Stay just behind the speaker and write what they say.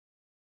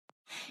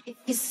If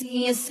you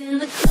see us in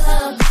the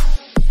club,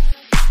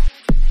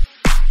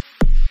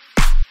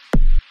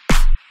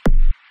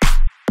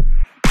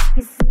 if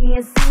you see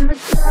us in the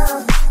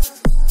club,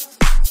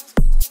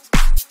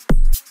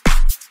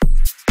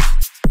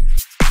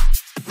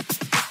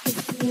 if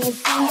you see us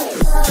in the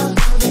club,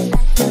 we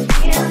like to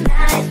feel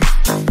nice.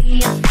 See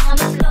us on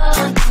the floor,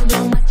 you'll be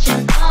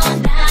watching all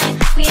night.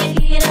 We ain't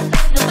here to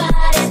hurt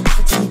nobody.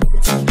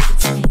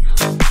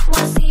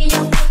 Wanna see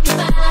you work your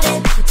body.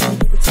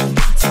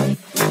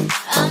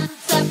 I'm the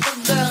type of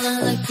girl that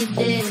look you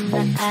dead in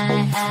the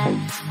eye.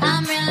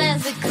 I'm real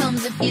as it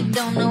comes if you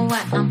don't know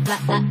why I'm fly.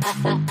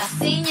 I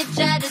seen you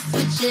try to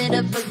switch it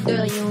up, but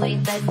girl, you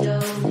ain't that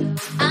dope.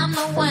 I'm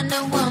a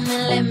Wonder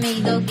Woman, let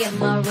me go get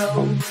my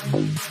robe.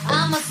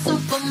 I'm a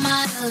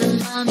supermodel and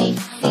mommy,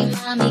 see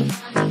mommy.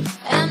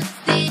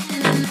 Amnesty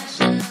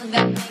International,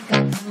 got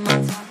makeup on my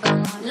top. I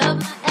love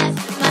my ass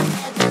and my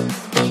head and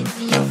this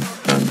baby, you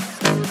fucking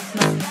screws.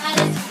 My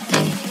style is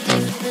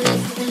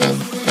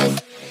ridiculous.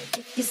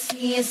 If you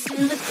see us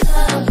in the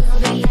club, we'll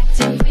be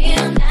acting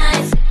real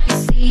nice. If you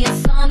see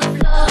us on the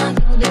floor,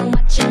 you'll be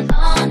watching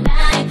all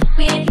night.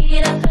 We ain't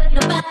here to hurt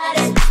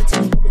nobody.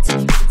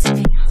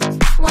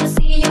 Wanna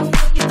see you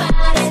work your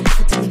body.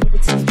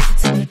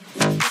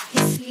 If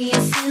you see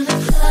us in the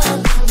club,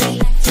 we'll be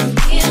acting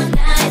real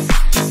nice.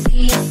 If you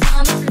see us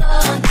on the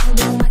floor, you'll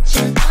be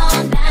watching all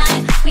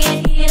night. We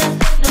ain't here to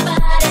hurt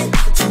nobody.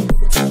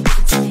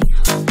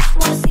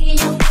 Wanna see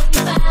you work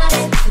your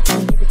body.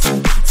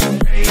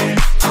 Man,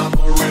 I'm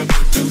a real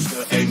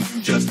producer and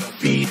you just a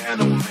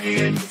piano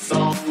man. Your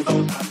songs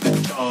on top the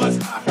charts,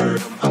 I heard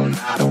them, I'm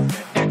not a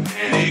fan.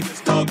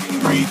 Niggas talking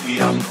greedy,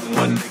 I'm the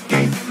one that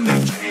gave them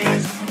their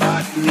chance.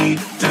 Somebody need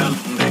to tell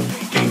them that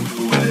they can't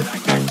do it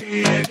like I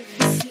can. If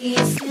you see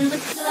us in the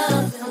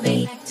club, we'll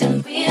be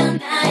acting real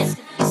nice.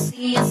 If you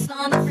see us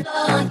on the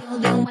floor, you'll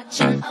be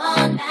watching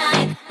all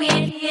night. We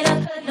ain't here to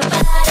hurt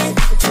nobody.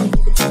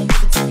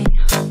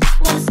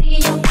 Wanna see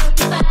you work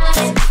your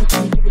body.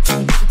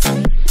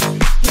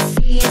 If you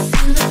see us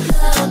in the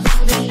club,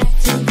 we'll be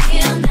acting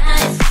real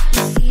nice. If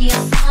you see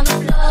us on the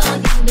floor,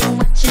 you'll be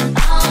watching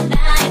all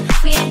night.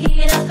 We ain't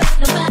here to hurt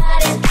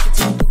nobody.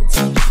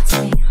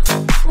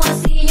 Wanna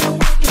see you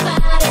work your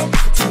body.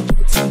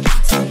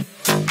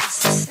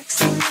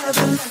 Sexy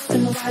never left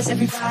and rise,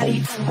 everybody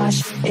on my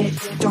shit.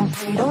 It don't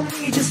hate on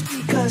me just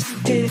because you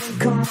didn't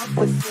come up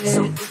with it.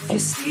 So if you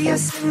see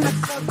us in the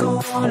club,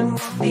 go on and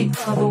walk the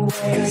other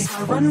way. Cause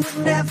our run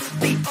will never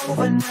be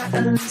over, not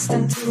at least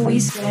until we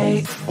stay.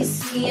 If you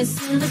see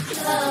us in the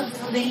club,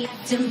 we'll be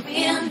acting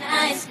real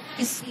nice. If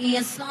you see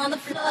us on the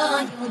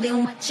floor, you'll be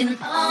watching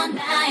all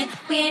night.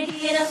 We ain't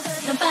here to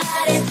hurt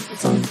nobody.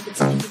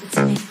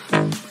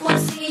 Wanna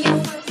see you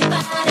work your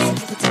body.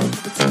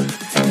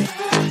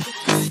 If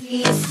you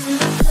see us